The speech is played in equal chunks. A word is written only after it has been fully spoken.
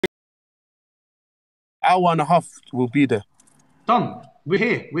hour and a half. We'll be there. Done. We're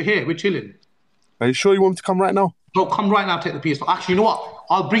here. We're here. We're chilling. Are you sure you want me to come right now? Bro, come right now, take the PS5. Actually, you know what?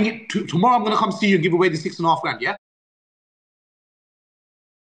 I'll bring it to tomorrow. I'm gonna come see you and give away the 6.5 grand. Yeah.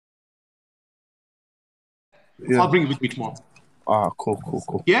 Yeah. I'll bring it with me tomorrow. Ah, cool.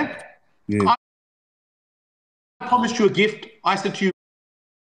 Yeah. Yeah. I promised you a gift. I said to you,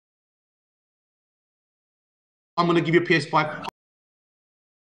 I'm gonna give you a PS5.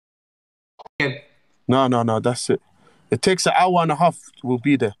 Again. No. That's it. It takes an hour and a half. We'll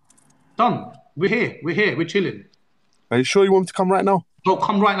be there. Done. We're here. We're here. We're chilling. Are you sure you want me to come right now? Bro,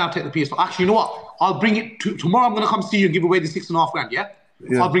 come right now, take the PS5. Actually, you know what? I'll bring it to tomorrow. I'm gonna come see you and give away the 6.5 grand. Yeah.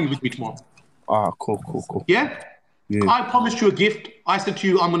 I'll bring it with me tomorrow. Ah, cool. Yeah. Yeah. I promised you a gift. I said to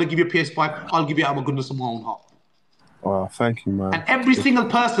you, I'm gonna give you a PS5. I'll give you out of my goodness of my own heart. Oh, thank you, man. And every single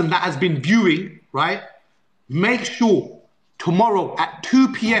person that has been viewing, right? Make sure tomorrow at 2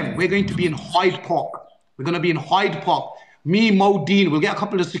 p.m. we're going to be in Hyde Park. We're going to be in Hyde Park. Me, Mo, Deen, we'll get a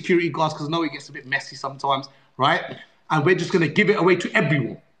couple of security guards because I know it gets a bit messy sometimes, right? And we're just going to give it away to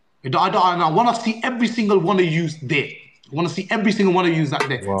everyone. And I want to see every single one of you there. I want to see every single one of you that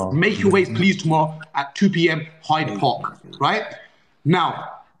there. Wow. Make your ways, please, tomorrow at 2 p.m. Hyde Park, right?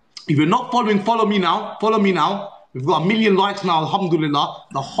 Now, if you're not following, follow me now. Follow me now. We've got 1 million likes now, alhamdulillah.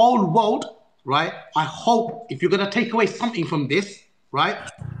 The whole world, right? I hope if you're going to take away something from this, right?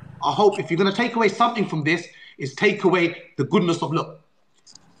 I hope if you're going to take away something from this, is take away the goodness of, look,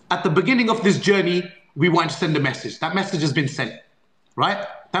 at the beginning of this journey, we wanted to send a message. That message has been sent, right?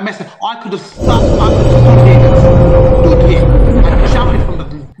 That message, I could have stood here and shouted from the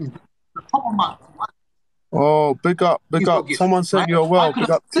top of my... Oh, big up. Someone said you're well. I could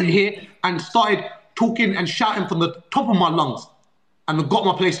have stood here and started talking and shouting from the top of my lungs and got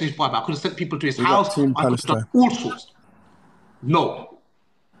my PlayStation 5. I could have sent people to his house. I could have done all sorts. No.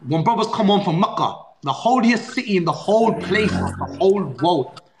 When brothers come on from Mecca, the holiest city in the whole place, the whole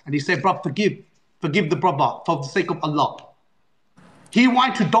world, and he said, bro, forgive the brother for the sake of Allah. He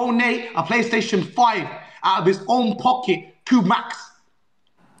wanted to donate a PlayStation 5 out of his own pocket to Max.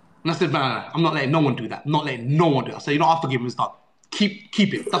 And I said, no, I'm not letting no one do that. I'm not letting no one do that. I said, you know, I forgive him. It's done. Keep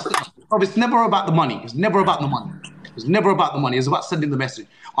it. That's it. It's never about the money. It's never about the money. It's never about the money. It's about sending the message.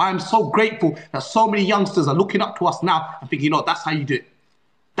 I am so grateful that so many youngsters are looking up to us now and thinking, you know, that's how you do it.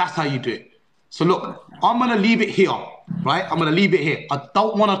 That's how you do it. So look, I'm going to leave it here, right? I'm going to leave it here. I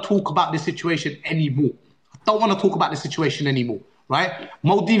don't want to talk about this situation anymore. Right?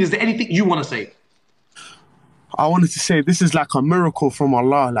 Modine, is there anything you want to say? I wanted to say this is like a miracle from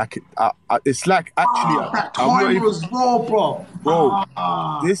Allah. Like it's like actually that time was raw, bro. Bro,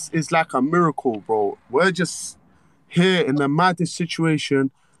 this is like a miracle, bro. We're just here in the maddest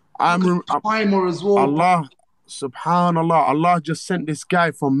situation. Timer as well. Allah, subhanallah, Allah just sent this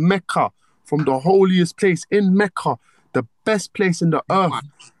guy from Mecca, from the holiest place in Mecca, the best place in the earth.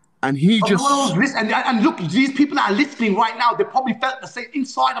 And he just... And look, these people that are listening right now, they probably felt the same.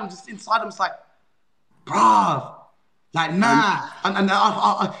 Inside them, it's like, bruv, like, nah.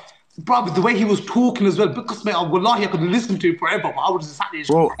 Bruv, the way he was talking as well, because, mate, wallahi, I could listen to him forever, but I was just sat there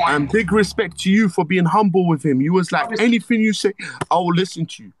bro, crying. And big respect to you for being humble with him. You was like, anything you say, I will listen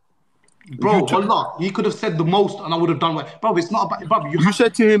to you. Bro, wallah, he could have said the most and I would have done what... Bro, it's not about... Bro, you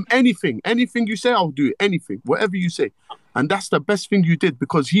said to him, anything you say, I'll do it. Anything, whatever you say. And that's the best thing you did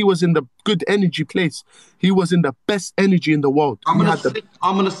because he was in the good energy place. He was in the best energy in the world. I'm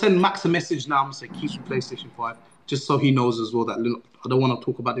going to send Max a message now. I'm going to say, keep the PlayStation 5, just so he knows as well that I don't want to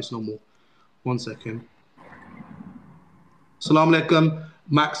talk about this no more. 1 second. Assalamu alaikum.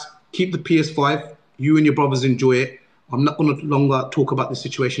 Max, keep the PS5. You and your brothers enjoy it. I'm not going to longer talk about this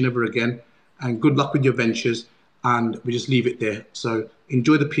situation ever again. And good luck with your ventures. And we just leave it there. So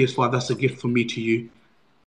enjoy the PS5. That's a gift from me to you.